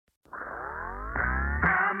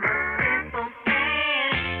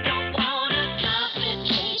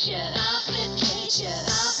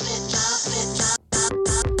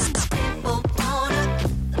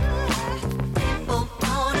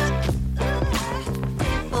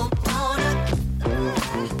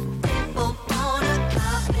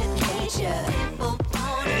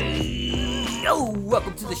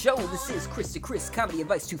to the show. This is Chris to Chris, comedy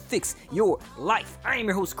advice to fix your life. I am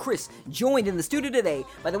your host, Chris, joined in the studio today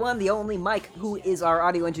by the one, the only Mike, who is our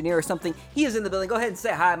audio engineer or something. He is in the building. Go ahead and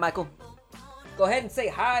say hi, Michael. Go ahead and say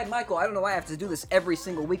hi, Michael. I don't know why I have to do this every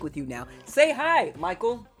single week with you now. Say hi,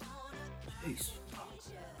 Michael. Peace.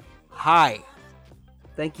 Hi.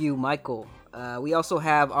 Thank you, Michael. We also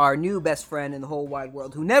have our new best friend in the whole wide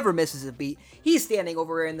world who never misses a beat. He's standing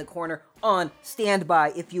over in the corner on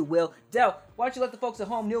standby, if you will. Del, why don't you let the folks at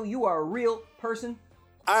home know you are a real person?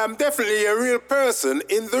 I am definitely a real person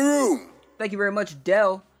in the room. Thank you very much,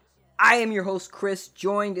 Del. I am your host, Chris,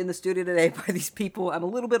 joined in the studio today by these people. I'm a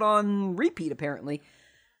little bit on repeat, apparently.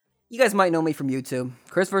 You guys might know me from YouTube.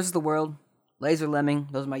 Chris vs. the World, Laser Lemming,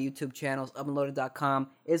 those are my YouTube channels. Upandloaded.com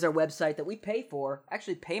is our website that we pay for.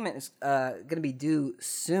 Actually, payment is going to be due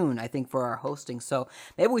soon, I think, for our hosting. So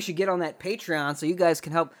maybe we should get on that Patreon so you guys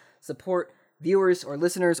can help support viewers or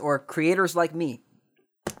listeners or creators like me.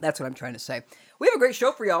 That's what I'm trying to say. We have a great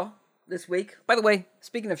show for y'all this week. By the way,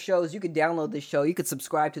 speaking of shows, you can download this show. You can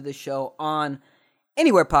subscribe to this show on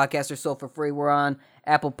anywhere podcasts are sold for free. We're on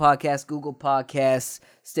Apple Podcasts, Google Podcasts,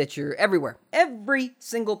 Stitcher, everywhere. Every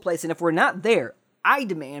single place. And if we're not there, I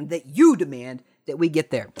demand that you demand that we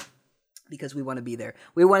get there. Because we want to be there.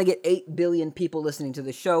 We want to get 8 billion people listening to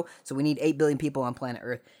the show, so we need 8 billion people on planet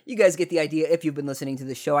Earth. You guys get the idea if you've been listening to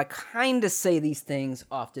the show. I kind of say these things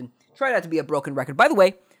often. Try not to be a broken record. By the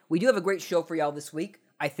way, we do have a great show for y'all this week,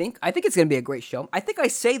 I think. I think it's going to be a great show. I think I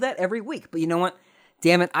say that every week, but you know what?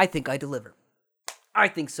 Damn it, I think I deliver. I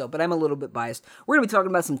think so, but I'm a little bit biased. We're going to be talking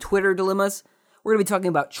about some Twitter dilemmas. We're going to be talking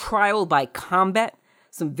about Trial by Combat,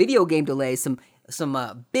 some video game delays,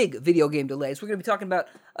 some big video game delays. We're going to be talking about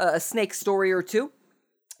a Snake story or two,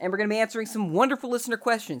 and we're going to be answering some wonderful listener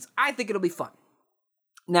questions. I think it'll be fun.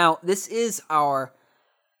 Now, this is our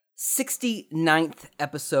 69th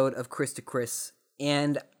episode of Chris to Chris,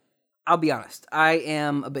 and I'll be honest, I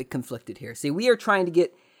am a bit conflicted here. See, we are trying to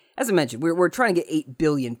get, as I mentioned, we're trying to get 8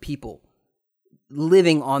 billion people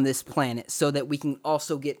living on this planet so that we can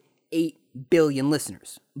also get 8 billion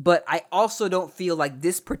listeners. But I also don't feel like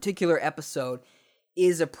this particular episode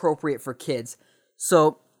is appropriate for kids.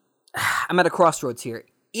 So I'm at a crossroads here.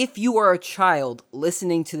 If you are a child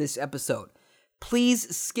listening to this episode,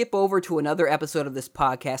 please skip over to another episode of this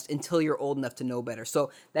podcast until you're old enough to know better.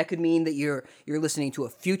 So that could mean that you're listening to a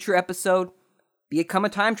future episode. Become a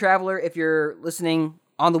time traveler if you're listening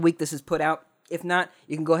on the week this is put out. If not,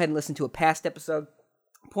 you can go ahead and listen to a past episode.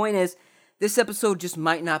 Point is, this episode just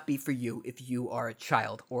might not be for you if you are a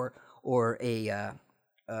child or a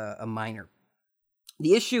minor.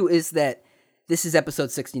 The issue is that this is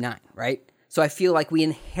episode 69, right? So I feel like we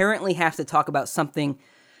inherently have to talk about something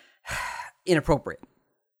inappropriate.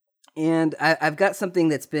 And I've got something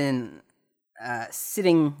that's been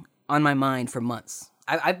sitting on my mind for months.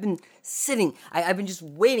 I've been just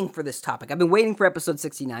waiting for this topic. I've been waiting for episode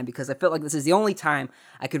 69 because I felt like this is the only time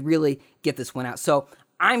I could really get this one out. So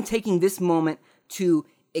I'm taking this moment to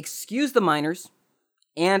excuse the minors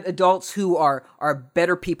and adults who are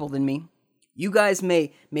better people than me. You guys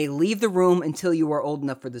may leave the room until you are old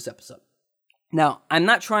enough for this episode. Now, I'm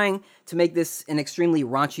not trying to make this an extremely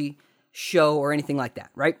raunchy show or anything like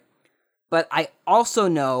that, right? But I also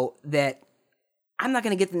know that I'm not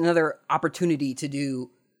going to get another opportunity to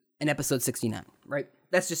do an episode 69, right?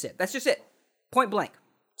 That's just it. Point blank.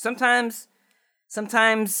 Sometimes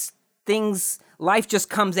life just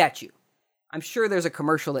comes at you. I'm sure there's a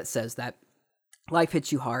commercial that says that. Life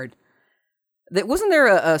hits you hard. Wasn't there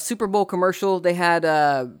a Super Bowl commercial? They had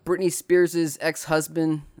Britney Spears'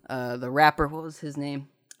 ex-husband, the rapper. What was his name?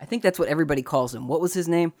 I think that's what everybody calls him. What was his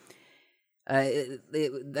name? I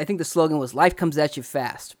think the slogan was "Life comes at you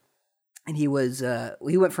fast." And he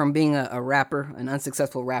went from being a rapper, an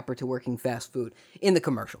unsuccessful rapper, to working fast food in the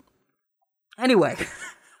commercial. Anyway,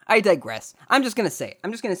 I digress. I'm just going to say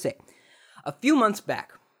it. A few months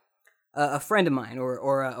back, a friend of mine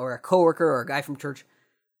or a coworker or a guy from church,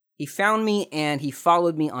 he found me and he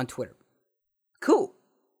followed me on Twitter. Cool.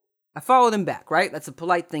 I followed him back, right? That's a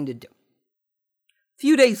polite thing to do. A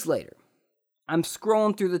few days later, I'm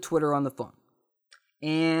scrolling through the Twitter on the phone,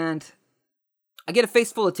 and I get a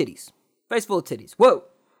face full of titties. Whoa.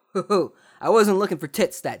 I wasn't looking for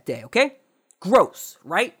tits that day, okay? Gross,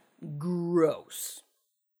 right? Gross.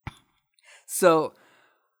 So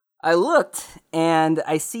I looked, and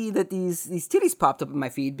I see that these titties popped up in my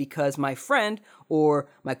feed because my friend or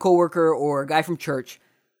my coworker or a guy from church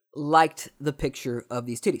liked the picture of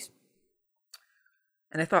these titties.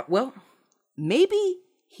 And I thought, well, maybe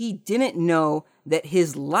he didn't know that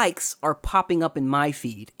his likes are popping up in my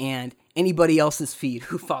feed and anybody else's feed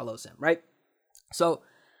who follows him, right? So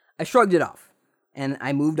I shrugged it off. and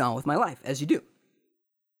I moved on with my life, as you do.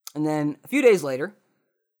 And then a few days later,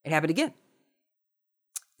 it happened again.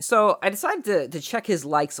 So I decided to check his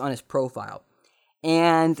likes on his profile,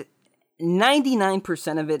 and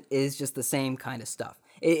 99% of it is just the same kind of stuff.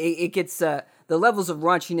 It gets, the levels of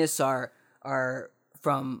raunchiness are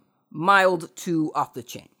from mild to off the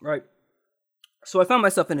chain, right? So I found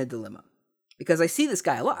myself in a dilemma, because I see this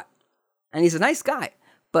guy a lot, and he's a nice guy,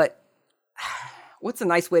 but what's a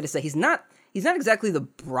nice way to say? He's not exactly the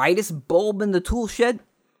brightest bulb in the tool shed,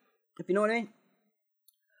 if you know what I mean.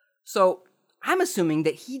 So I'm assuming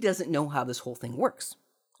that he doesn't know how this whole thing works,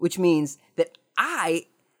 which means that I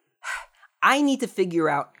need to figure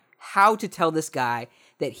out how to tell this guy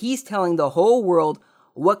that he's telling the whole world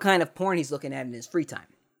what kind of porn he's looking at in his free time.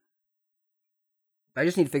 I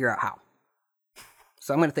just need to figure out how.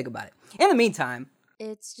 So I'm going to think about it. In the meantime,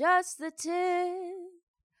 it's just the tip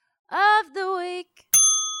of the week.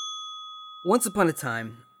 Once upon a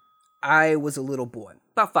time, I was a little boy,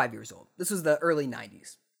 about 5 years old. This was the early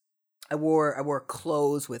 90s. I wore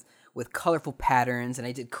clothes with colorful patterns, and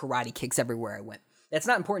I did karate kicks everywhere I went. That's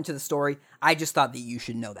not important to the story. I just thought that you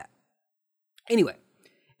should know that. Anyway,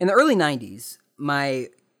 in the early 90s, my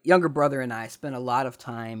younger brother and I spent a lot of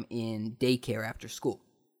time in daycare after school.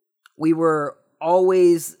 We were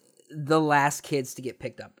always the last kids to get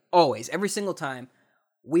picked up. Always. Every single time,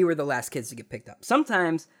 we were the last kids to get picked up.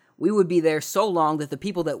 Sometimes we would be there so long that the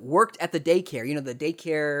people that worked at the daycare, the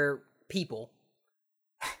daycare people,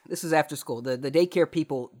 this was after school, the daycare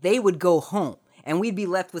people, they would go home, and we'd be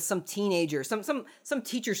left with some teenager, some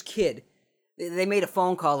teacher's kid. They made a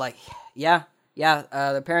phone call like, yeah,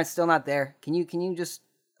 the parents still not there. Can you just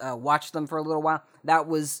watch them for a little while? That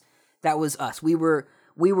was us. We were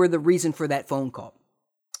the reason for that phone call.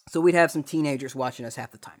 So we'd have some teenagers watching us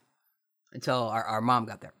half the time until our mom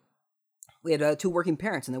got there. We had 2 working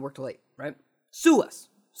parents, and they worked late, right? Sue us.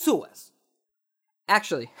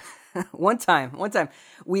 Actually, one time,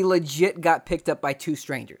 we legit got picked up by 2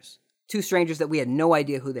 strangers. 2 strangers that we had no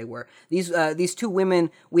idea who they were. These 2 women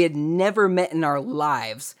we had never met in our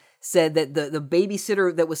lives said that the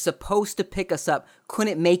babysitter that was supposed to pick us up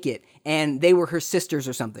couldn't make it, and they were her sisters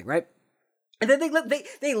or something, right? And then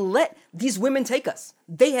they let these women take us.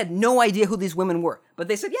 They had no idea who these women were, but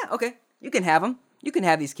they said, yeah, okay, you can have them. You can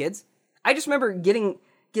have these kids. I just remember getting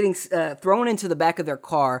thrown into the back of their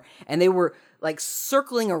car, and they were like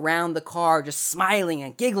circling around the car, just smiling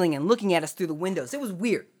and giggling and looking at us through the windows. It was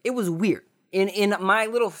weird. In my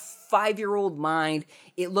little 5-year-old mind,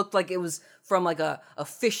 it looked like it was from like a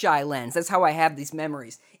fisheye lens. That's how I have these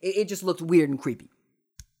memories. It just looked weird and creepy.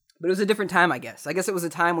 But it was a different time, I guess. I guess it was a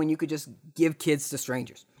time when you could just give kids to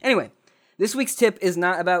strangers. Anyway, this week's tip is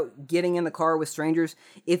not about getting in the car with strangers.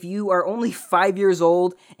 If you are only 5 years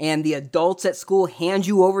old and the adults at school hand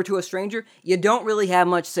you over to a stranger, you don't really have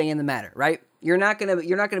much say in the matter, right? You're not gonna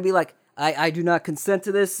be like, I do not consent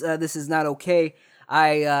to this. This is not okay.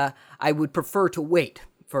 I would prefer to wait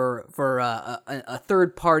for a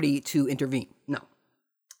third party to intervene. No,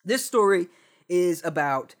 this story is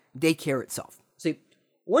about daycare itself. See,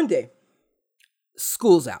 one day,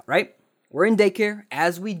 school's out, right? We're in daycare,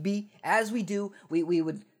 as we do. We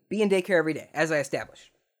would be in daycare every day, as I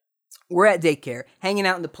established. We're at daycare, hanging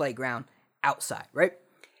out in the playground, outside, right?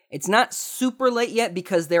 It's not super late yet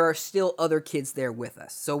because there are still other kids there with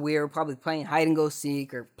us. So we're probably playing hide and go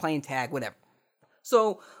seek or playing tag, whatever.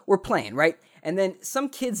 So we're playing, right? And then some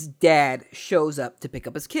kid's dad shows up to pick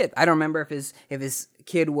up his kid. I don't remember if his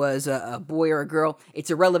kid was a boy or a girl.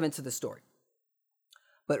 It's irrelevant to the story.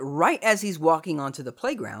 But right as he's walking onto the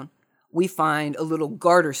playground, we find a little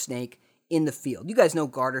garter snake in the field. You guys know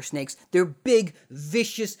garter snakes. They're big,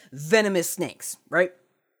 vicious, venomous snakes, right?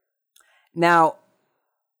 Now,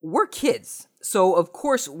 we're kids, so of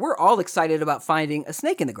course we're all excited about finding a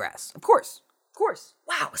snake in the grass. Of course.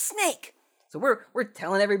 Wow, a snake! So we're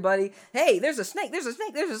telling everybody, hey, there's a snake.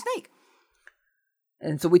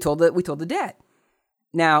 And so we told the dad.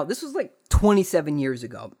 Now, this was like 27 years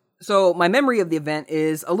ago. So my memory of the event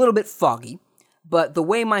is a little bit foggy, but the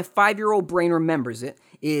way my 5-year-old brain remembers it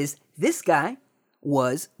is this guy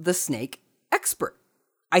was the snake expert.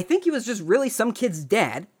 I think he was just really some kid's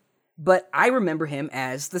dad, but I remember him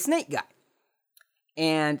as the snake guy.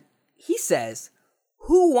 And he says,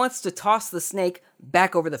 who wants to toss the snake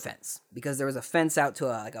back over the fence? Because there was a fence out to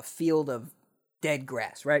a field of dead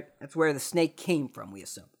grass, right? That's where the snake came from, we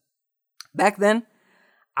assume. Back then,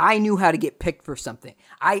 I knew how to get picked for something.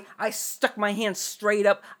 I stuck my hand straight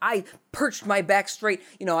up. I perched my back straight.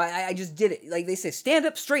 I just did it. Like they say, stand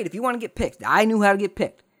up straight if you want to get picked. I knew how to get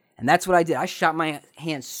picked. And that's what I did. I shot my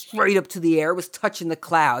hand straight up to the air. It was touching the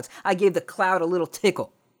clouds. I gave the cloud a little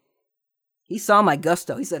tickle. He saw my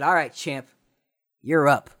gusto. He said, "All right, champ, you're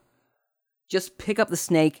up. Just pick up the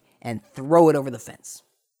snake and throw it over the fence."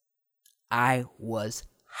 I was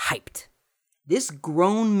hyped. This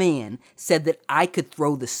grown man said that I could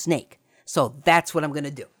throw the snake, so that's what I'm going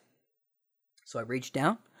to do. So I reached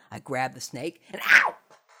down, I grabbed the snake, and ow!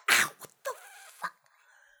 Ow! What the fuck?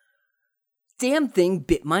 Damn thing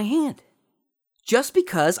bit my hand. Just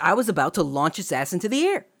because I was about to launch its ass into the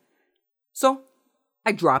air. So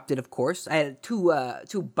I dropped it, of course. I had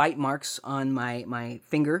two bite marks on my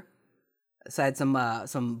finger. So I had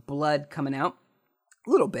some blood coming out. A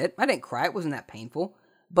little bit. I didn't cry. It wasn't that painful.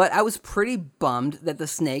 But I was pretty bummed that the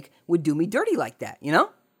snake would do me dirty like that, you know?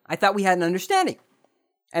 I thought we had an understanding.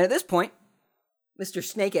 And at this point, Mr.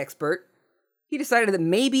 Snake Expert, he decided that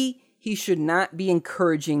maybe he should not be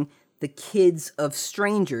encouraging the kids of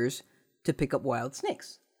strangers to pick up wild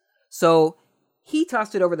snakes. So he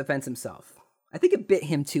tossed it over the fence himself. I think it bit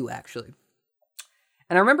him too, actually.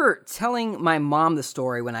 And I remember telling my mom the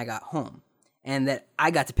story when I got home, and that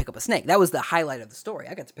I got to pick up a snake. That was the highlight of the story.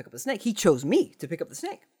 I got to pick up a snake. He chose me to pick up the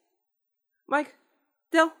snake. Mike,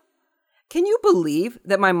 Del, can you believe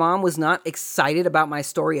that my mom was not excited about my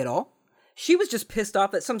story at all? She was just pissed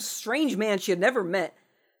off that some strange man she had never met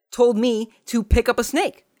told me to pick up a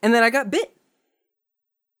snake, and then I got bit.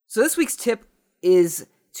 So this week's tip is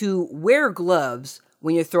to wear gloves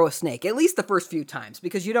when you throw a snake, at least the first few times,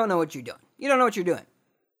 because you don't know what you're doing. You don't know what you're doing.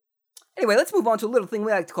 Anyway, let's move on to a little thing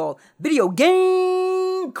we like to call Video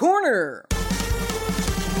Game Corner.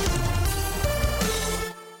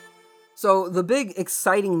 So the big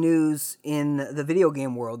exciting news in the video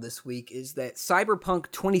game world this week is that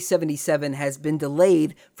Cyberpunk 2077 has been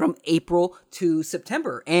delayed from April to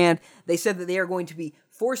September. And they said that they are going to be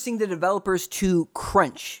forcing the developers to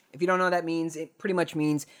crunch. If you don't know what that means, it pretty much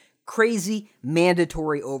means crazy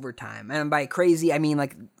mandatory overtime. And by crazy, I mean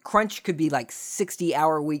like crunch could be like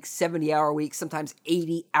 60-hour weeks, 70-hour weeks, sometimes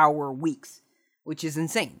 80-hour weeks, which is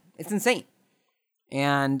insane. It's insane.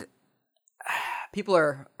 And people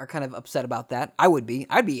are kind of upset about that. I would be.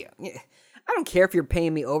 I don't care if you're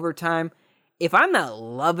paying me overtime. If I'm not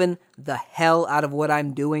loving the hell out of what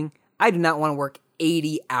I'm doing, I do not want to work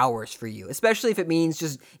 80 hours for you, especially if it means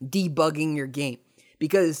just debugging your game.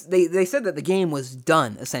 Because they said that the game was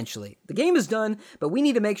done, essentially. The game is done, but we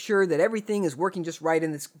need to make sure that everything is working just right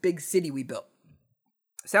in this big city we built.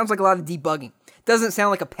 Sounds like a lot of debugging. Doesn't sound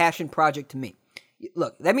like a passion project to me.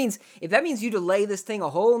 Look, if that means you delay this thing a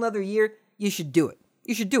whole another year, you should do it.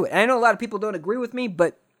 You should do it. And I know a lot of people don't agree with me,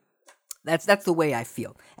 but that's the way I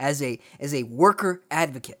feel as a worker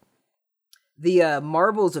advocate. The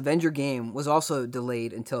Marvel's Avenger game was also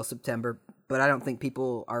delayed until September, but I don't think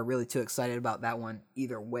people are really too excited about that one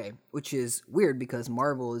either way, which is weird because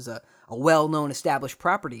Marvel is a well-known established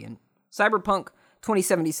property, and Cyberpunk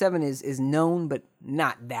 2077 is known, but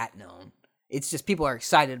not that known. It's just people are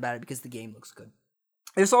excited about it because the game looks good.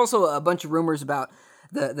 There's also a bunch of rumors about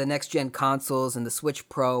the next-gen consoles and the Switch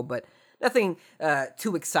Pro, but nothing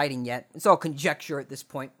too exciting yet. It's all conjecture at this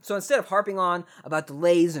point. So instead of harping on about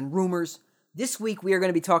delays and rumors, this week we are going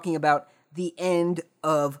to be talking about the end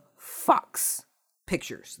of Fox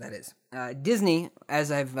Pictures, that is. Disney,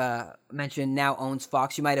 as I've mentioned, now owns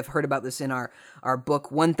Fox. You might have heard about this in our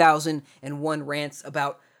book, 1001 Rants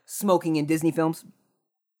About Smoking in Disney Films.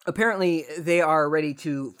 Apparently, they are ready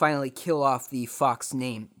to finally kill off the Fox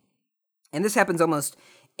name. And this happens almost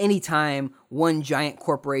any time one giant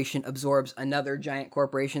corporation absorbs another giant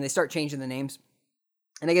corporation. They start changing the names.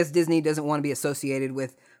 And I guess Disney doesn't want to be associated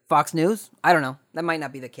with Fox News. I don't know. That might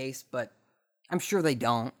not be the case, but I'm sure they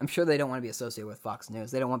don't. I'm sure they don't want to be associated with Fox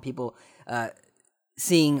News. They don't want people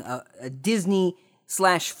seeing a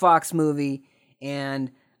Disney/Fox movie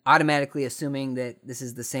and automatically assuming that this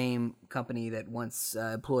is the same company that once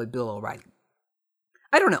employed Bill O'Reilly.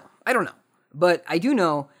 I don't know. But I do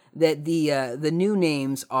know that the new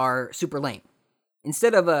names are super lame.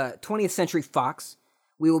 Instead of 20th Century Fox,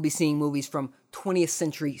 we will be seeing movies from 20th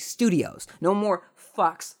Century Studios. No more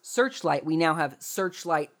Fox Searchlight. We now have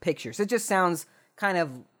Searchlight Pictures. It just sounds kind of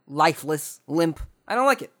lifeless, limp. I don't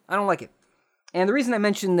like it. And the reason I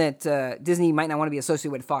mentioned that Disney might not want to be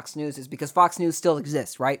associated with Fox News is because Fox News still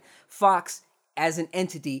exists, right? Fox, as an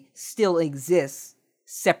entity, still exists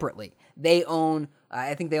separately. They own,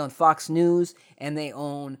 I think they own Fox News, and they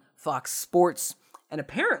own Fox Sports, and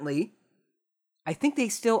apparently, I think they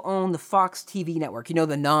still own the Fox TV network, you know,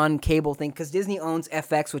 the non-cable thing, because Disney owns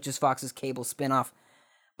FX, which is Fox's cable spinoff.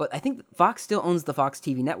 But I think Fox still owns the Fox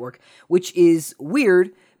TV network, which is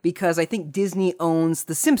weird because I think Disney owns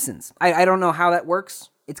The Simpsons. I don't know how that works.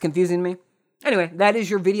 It's confusing me. Anyway, that is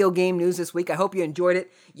your video game news this week. I hope you enjoyed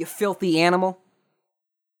it, you filthy animal.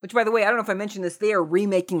 Which, by the way, I don't know if I mentioned this, they are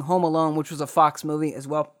remaking Home Alone, which was a Fox movie as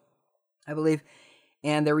well, I believe.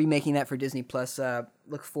 And they're remaking that for Disney+.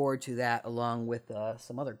 Look forward to that along with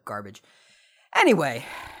some other garbage. Anyway,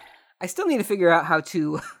 I still need to figure out how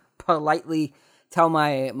to politely tell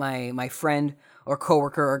my friend or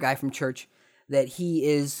coworker or guy from church that he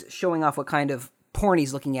is showing off what kind of porn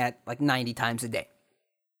he's looking at like 90 times a day.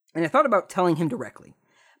 And I thought about telling him directly,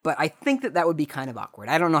 but I think that would be kind of awkward.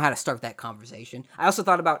 I don't know how to start that conversation. I also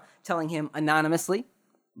thought about telling him anonymously,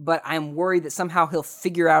 but I'm worried that somehow he'll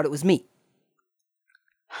figure out it was me.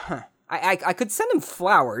 I could send him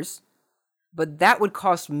flowers, but that would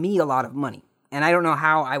cost me a lot of money. And I don't know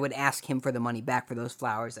how I would ask him for the money back for those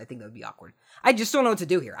flowers. I think that would be awkward. I just don't know what to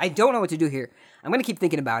do here. I'm going to keep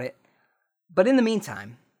thinking about it. But in the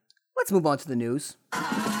meantime, let's move on to the news.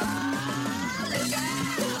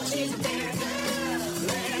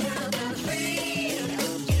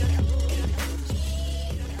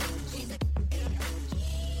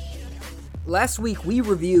 Last week, we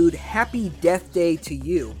reviewed Happy Death Day to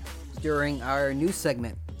You during our news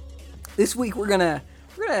segment. This week, we're gonna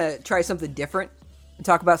try something different and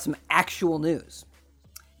talk about some actual news.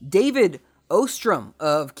 David Ostrom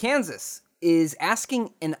of Kansas is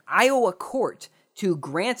asking an Iowa court to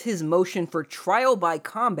grant his motion for trial by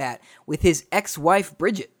combat with his ex-wife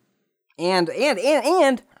Bridget and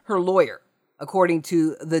her lawyer, according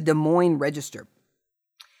to the Des Moines Register.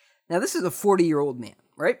 Now, this is a 40-year-old man,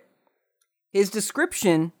 right? His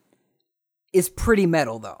description is pretty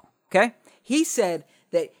metal, though, okay? He said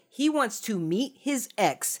that he wants to meet his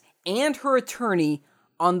ex and her attorney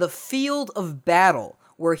on the field of battle,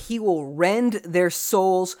 where he will rend their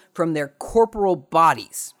souls from their corporal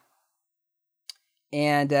bodies.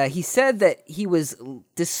 And he said that he was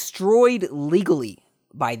destroyed legally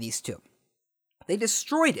by these two. They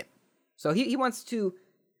destroyed him. So he wants to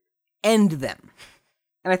end them.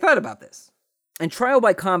 And I thought about this. And trial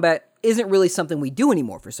by combat isn't really something we do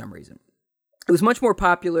anymore for some reason. It was much more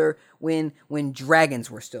popular when dragons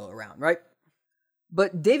were still around, right?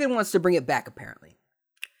 But David wants to bring it back, apparently.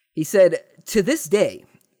 He said, to this day,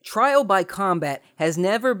 trial by combat has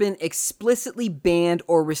never been explicitly banned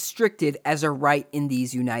or restricted as a right in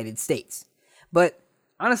these United States. But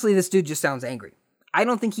honestly, this dude just sounds angry. I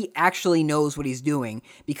don't think he actually knows what he's doing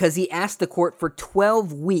because he asked the court for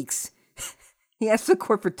 12 weeks. He asked the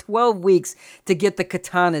court for 12 weeks to get the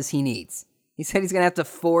katanas he needs. He said he's going to have to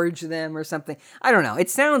forge them or something. I don't know. It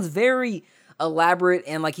sounds very elaborate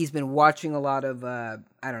and like he's been watching a lot of,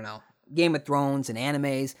 Game of Thrones and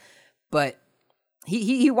animes. But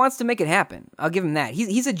he wants to make it happen. I'll give him that.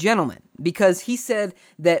 He's a gentleman because he said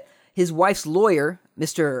that his wife's lawyer,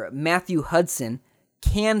 Mr. Matthew Hudson,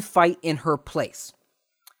 can fight in her place.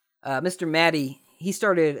 Mr. Maddie, he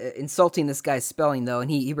started insulting this guy's spelling, though,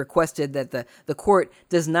 and he requested that the court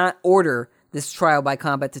does not order this trial by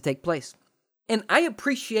combat to take place. And I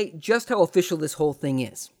appreciate just how official this whole thing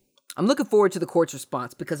is. I'm looking forward to the court's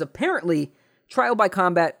response because apparently trial by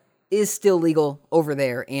combat is still legal over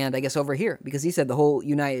there and I guess over here because he said the whole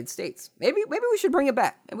United States. Maybe we should bring it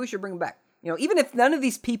back. You know, even if none of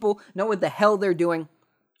these people know what the hell they're doing,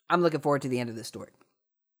 I'm looking forward to the end of this story.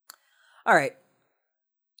 All right.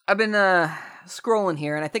 I've been scrolling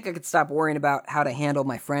here, and I think I could stop worrying about how to handle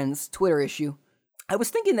my friend's Twitter issue. I was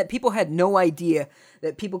thinking that people had no idea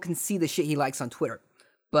that people can see the shit he likes on Twitter.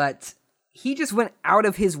 But he just went out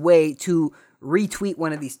of his way to retweet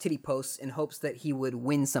one of these titty posts in hopes that he would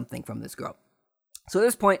win something from this girl. So at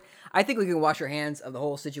this point, I think we can wash our hands of the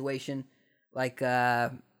whole situation like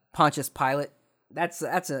Pontius Pilate. That's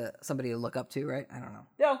somebody to look up to, right? I don't know.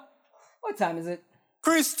 Yo, what time is it?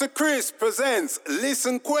 Chris to Chris presents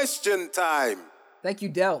Listen Question Time. Thank you,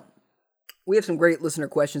 Del. We have some great listener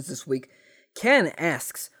questions this week. Ken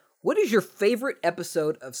asks, what is your favorite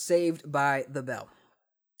episode of Saved by the Bell?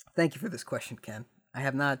 Thank you for this question, Ken. I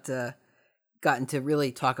have not gotten to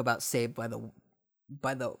really talk about Saved by the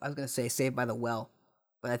Well,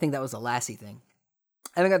 but I think that was a Lassie thing.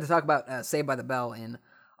 I haven't got to talk about Saved by the Bell in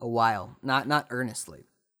a while, not earnestly.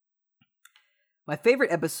 My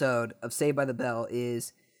favorite episode of Saved by the Bell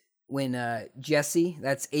is when Jessie,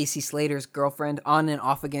 that's AC Slater's girlfriend, on and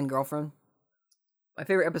off again girlfriend. My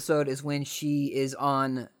favorite episode is when she is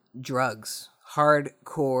on drugs,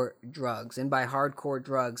 hardcore drugs. And by hardcore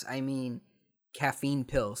drugs, I mean caffeine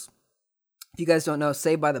pills. If you guys don't know,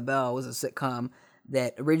 Saved by the Bell was a sitcom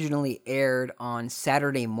that originally aired on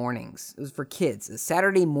Saturday mornings. It was for kids, a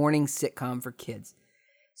Saturday morning sitcom for kids.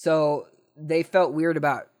 So they felt weird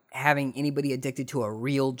about having anybody addicted to a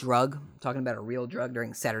real drug, talking about a real drug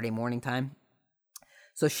during Saturday morning time.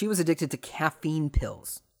 So she was addicted to caffeine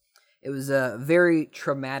pills. It was a very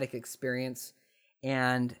traumatic experience,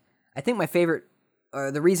 And I think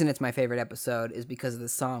the reason it's my favorite episode is because of the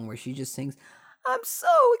song where she just sings, I'm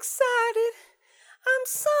so excited. I'm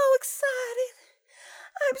so excited.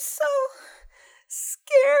 I'm so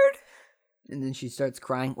scared. And then she starts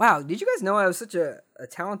crying. Wow, did you guys know I was such a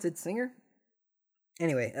talented singer?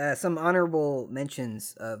 Anyway, some honorable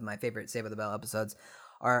mentions of my favorite Saved by the Bell episodes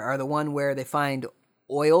are the one where they find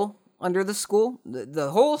oil under the school.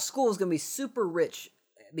 The whole school is going to be super rich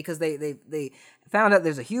because they found out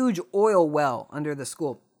there's a huge oil well under the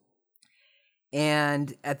school.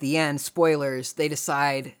 And at the end, spoilers, they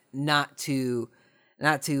decide not to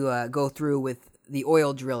go through with the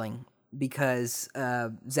oil drilling because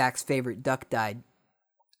Zach's favorite duck died.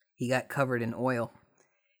 He got covered in oil.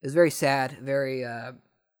 It was very sad, it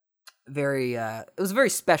was a very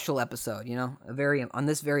special episode, on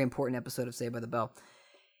this very important episode of Saved by the Bell.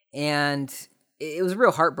 And it was a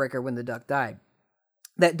real heartbreaker when the duck died.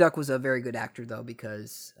 That duck was a very good actor, though,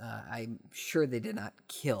 because I'm sure they did not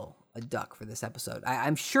kill a duck for this episode.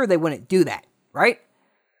 I'm sure they wouldn't do that, right?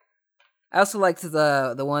 I also liked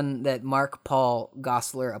the one that Mark Paul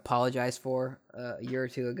Gosselaar apologized for a year or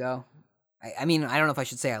two ago. I mean, I don't know if I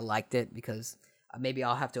should say I liked it, because maybe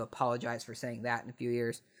I'll have to apologize for saying that in a few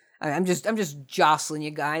years. I'm just jostling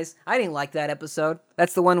you guys. I didn't like that episode.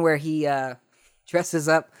 That's the one where he dresses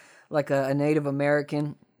up like a Native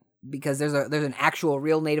American, because there's an actual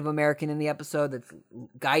real Native American in the episode that's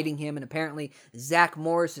guiding him, and apparently Zach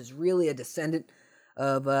Morris is really a descendant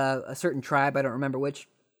of a certain tribe. I don't remember which.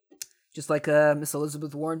 Just like Miss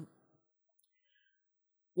Elizabeth Warren.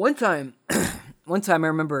 One time I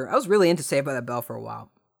remember I was really into Saved by the Bell for a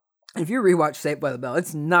while. And if you rewatch Saved by the Bell,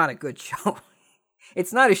 it's not a good show.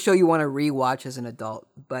 It's not a show you want to rewatch as an adult,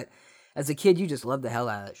 but as a kid, you just love the hell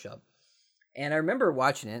out of that show. And I remember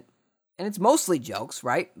watching it, and it's mostly jokes,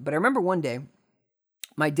 right? But I remember one day,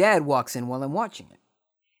 my dad walks in while I'm watching it,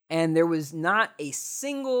 and there was not a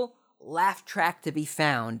single laugh track to be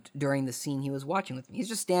found during the scene he was watching with me. He's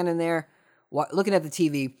just standing there looking at the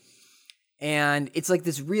TV, and it's like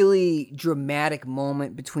this really dramatic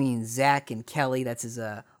moment between Zach and Kelly. That's his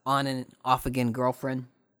on and off again girlfriend.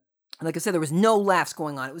 And like I said, there was no laughs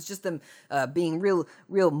going on. It was just them being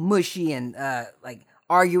real mushy and like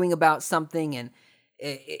arguing about something. And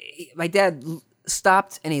my dad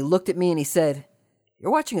stopped and he looked at me and he said, "You're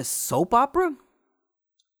watching a soap opera?" And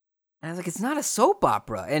I was like, "It's not a soap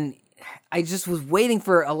opera." And I just was waiting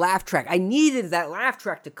for a laugh track. I needed that laugh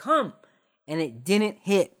track to come, and it didn't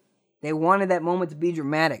hit. They wanted that moment to be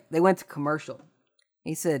dramatic. They went to commercial.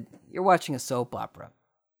 He said, "You're watching a soap opera."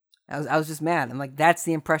 I was just mad. I'm like, that's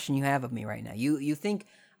the impression you have of me right now. You think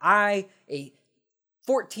I, a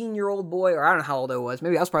 14-year-old boy, or I don't know how old I was,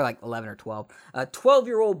 maybe I was probably like 11 or 12, a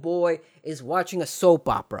 12-year-old boy is watching a soap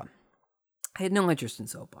opera. I had no interest in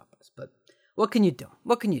soap operas, but what can you do?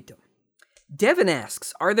 What can you do? Devin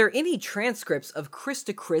asks, are there any transcripts of Chris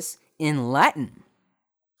to Chris in Latin?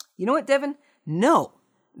 You know what, Devin? No.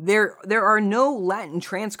 There are no Latin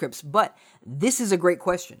transcripts, but this is a great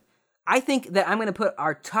question. I think that I'm going to put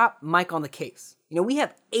our top mic on the case. We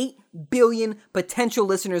have 8 billion potential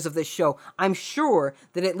listeners of this show. I'm sure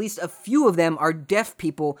that at least a few of them are deaf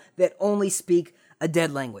people that only speak a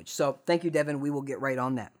dead language. So thank you, Devin. We will get right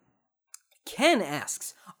on that. Ken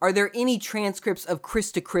asks, are there any transcripts of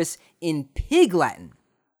Chris to Chris in Pig Latin?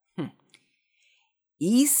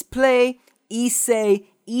 Isple, ise,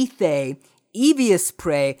 ithe, evius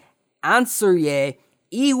pre, answerye,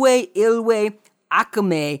 iwe, ilwe,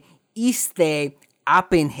 akame, iste,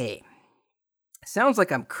 apenhe. Sounds like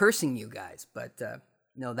I'm cursing you guys, but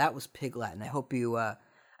no, that was Pig Latin. I hope you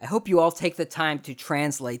all take the time to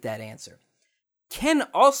translate that answer. Ken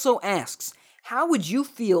also asks, how would you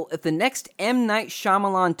feel if the next M. Night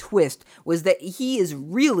Shyamalan twist was that he is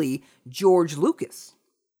really George Lucas?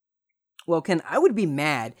 Well, Ken, I would be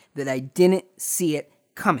mad that I didn't see it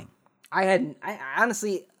coming. I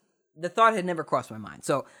honestly, the thought had never crossed my mind.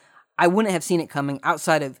 So I wouldn't have seen it coming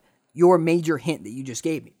outside of your major hint that you just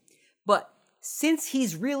gave me. But since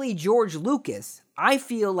he's really George Lucas, I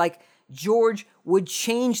feel like George would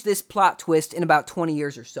change this plot twist in about 20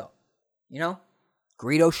 years or so.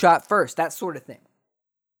 Greedo shot first, that sort of thing.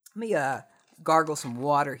 Let me gargle some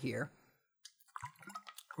water here.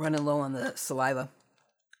 Running low on the saliva.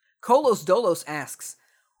 Kolos Dolos asks,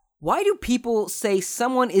 why do people say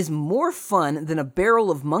someone is more fun than a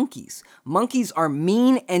barrel of monkeys? Monkeys are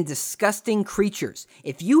mean and disgusting creatures.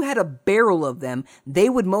 If you had a barrel of them, they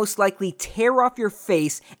would most likely tear off your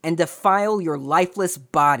face and defile your lifeless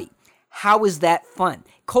body. How is that fun?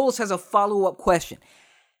 Kolos has a follow-up question.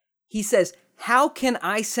 He says, how can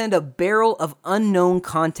I send a barrel of unknown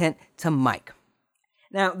content to Mike?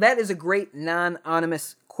 Now, that is a great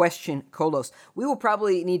non-anonymous question, Kolos. We will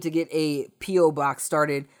probably need to get a P.O. box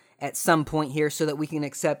started at some point here so that we can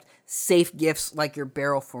accept safe gifts like your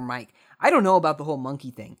barrel for Mike. I don't know about the whole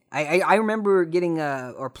monkey thing. I remember getting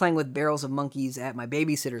or playing with barrels of monkeys at my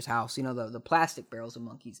babysitter's house, the plastic barrels of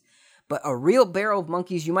monkeys. But a real barrel of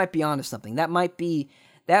monkeys, you might be onto something. That might be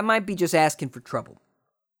just asking for trouble.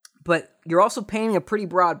 But you're also painting a pretty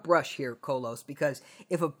broad brush here, Kolos, because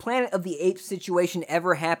if a Planet of the Apes situation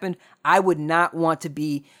ever happened, I would not want to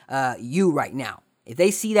be you right now. If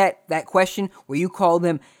they see that question where you call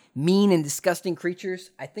them mean and disgusting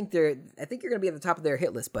creatures, I think you're going to be at the top of their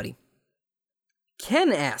hit list, buddy.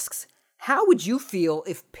 Ken asks, how would you feel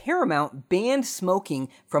if Paramount banned smoking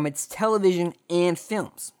from its television and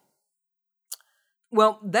films?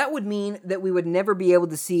 Well, that would mean that we would never be able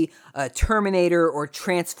to see a Terminator or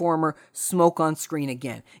Transformer smoke on screen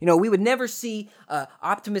again. We would never see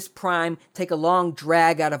Optimus Prime take a long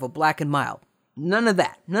drag out of a Black and Mild. None of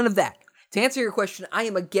that. To answer your question, I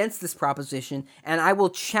am against this proposition, and I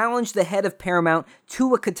will challenge the head of Paramount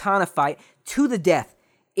to a katana fight to the death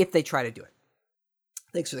if they try to do it.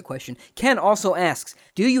 Thanks for the question. Ken also asks,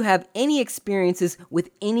 do you have any experiences with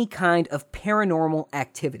any kind of paranormal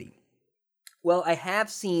activity? Well, I have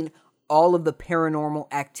seen all of the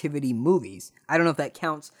Paranormal Activity movies. I don't know if that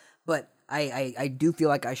counts, but I do feel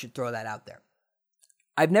like I should throw that out there.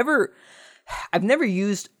 I've never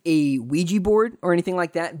used a Ouija board or anything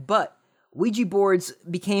like that, but Ouija boards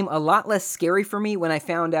became a lot less scary for me when I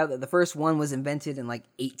found out that the first one was invented in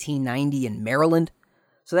 1890 in Maryland.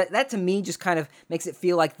 So that to me just kind of makes it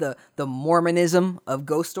feel like the Mormonism of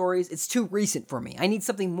ghost stories. It's too recent for me. I need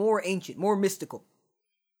something more ancient, more mystical.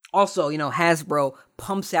 Also, Hasbro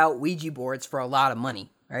pumps out Ouija boards for a lot of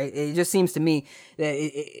money, right? It just seems to me that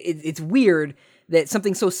it's weird that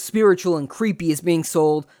something so spiritual and creepy is being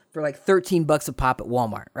sold for $13 a pop at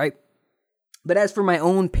Walmart, right? But as for my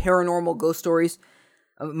own paranormal ghost stories,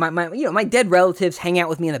 my dead relatives hang out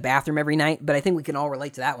with me in the bathroom every night, but I think we can all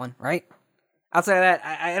relate to that one, right? Outside of that,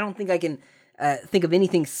 I don't think I can think of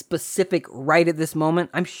anything specific right at this moment.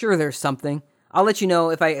 I'm sure there's something. I'll let you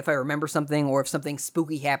know if I remember something or if something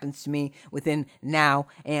spooky happens to me within now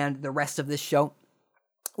and the rest of this show.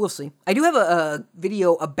 We'll see. I do have a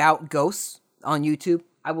video about ghosts on YouTube.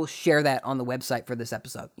 I will share that on the website for this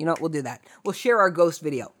episode. We'll do that. We'll share our ghost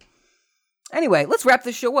video. Anyway, let's wrap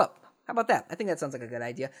this show up. How about that? I think that sounds like a good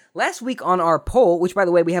idea. Last week on our poll, which by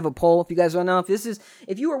the way, we have a poll. If you guys don't know,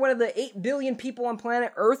 if you are one of the 8 billion people on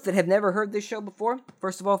planet Earth that have never heard this show before,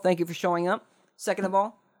 first of all, thank you for showing up. Second of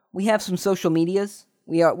all, we have some social medias.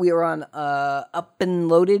 We are on Up and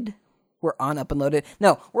Loaded. We're on Up and Loaded.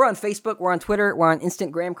 No, we're on Facebook. We're on Twitter. We're on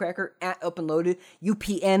Instant Graham Cracker at Up and Loaded.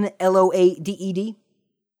 UPNLOADED.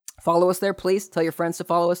 Follow us there, please. Tell your friends to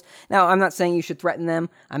follow us. Now, I'm not saying you should threaten them.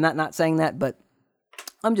 I'm not saying that, but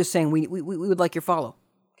I'm just saying we would like your follow,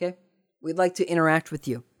 okay? We'd like to interact with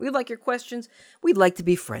you. We'd like your questions. We'd like to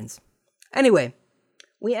be friends. Anyway,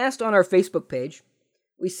 we asked on our Facebook page,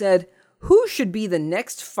 we said, who should be the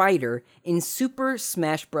next fighter in Super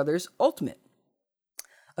Smash Bros. Ultimate?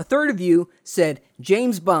 A third of you said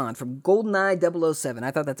James Bond from GoldenEye 007.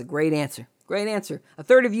 I thought that's a great answer. Great answer. A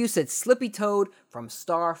third of you said Slippy Toad from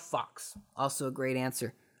Star Fox. Also a great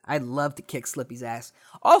answer. I'd love to kick Slippy's ass.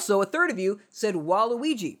 Also, a third of you said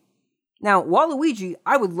Waluigi. Now, Waluigi,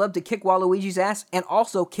 I would love to kick Waluigi's ass and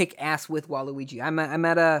also kick ass with Waluigi. I'm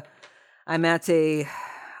at a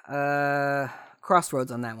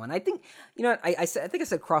crossroads on that one. I think, I think I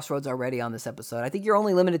said crossroads already on this episode. I think you're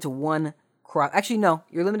only limited to one Actually, no,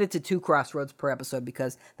 you're limited to 2 crossroads per episode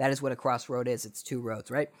because that is what a crossroad is. It's 2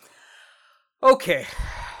 roads, right? Okay,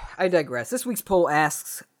 I digress. This week's poll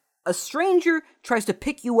asks, a stranger tries to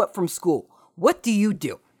pick you up from school. What do you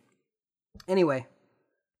do? Anyway,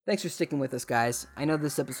 thanks for sticking with us, guys. I know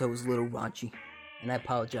this episode was a little raunchy, and I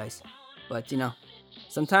apologize. But,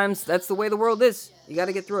 sometimes that's the way the world is. You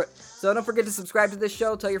gotta get through it. So don't forget to subscribe to this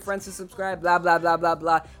show. Tell your friends to subscribe. Blah, blah, blah, blah,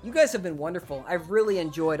 blah. You guys have been wonderful. I've really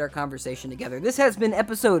enjoyed our conversation together. This has been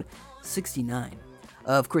episode 69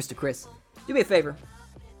 of Chris to Chris. Do me a favor.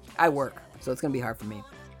 I work, so it's gonna be hard for me.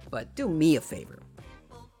 But do me a favor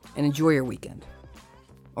and enjoy your weekend.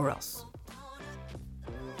 Or else.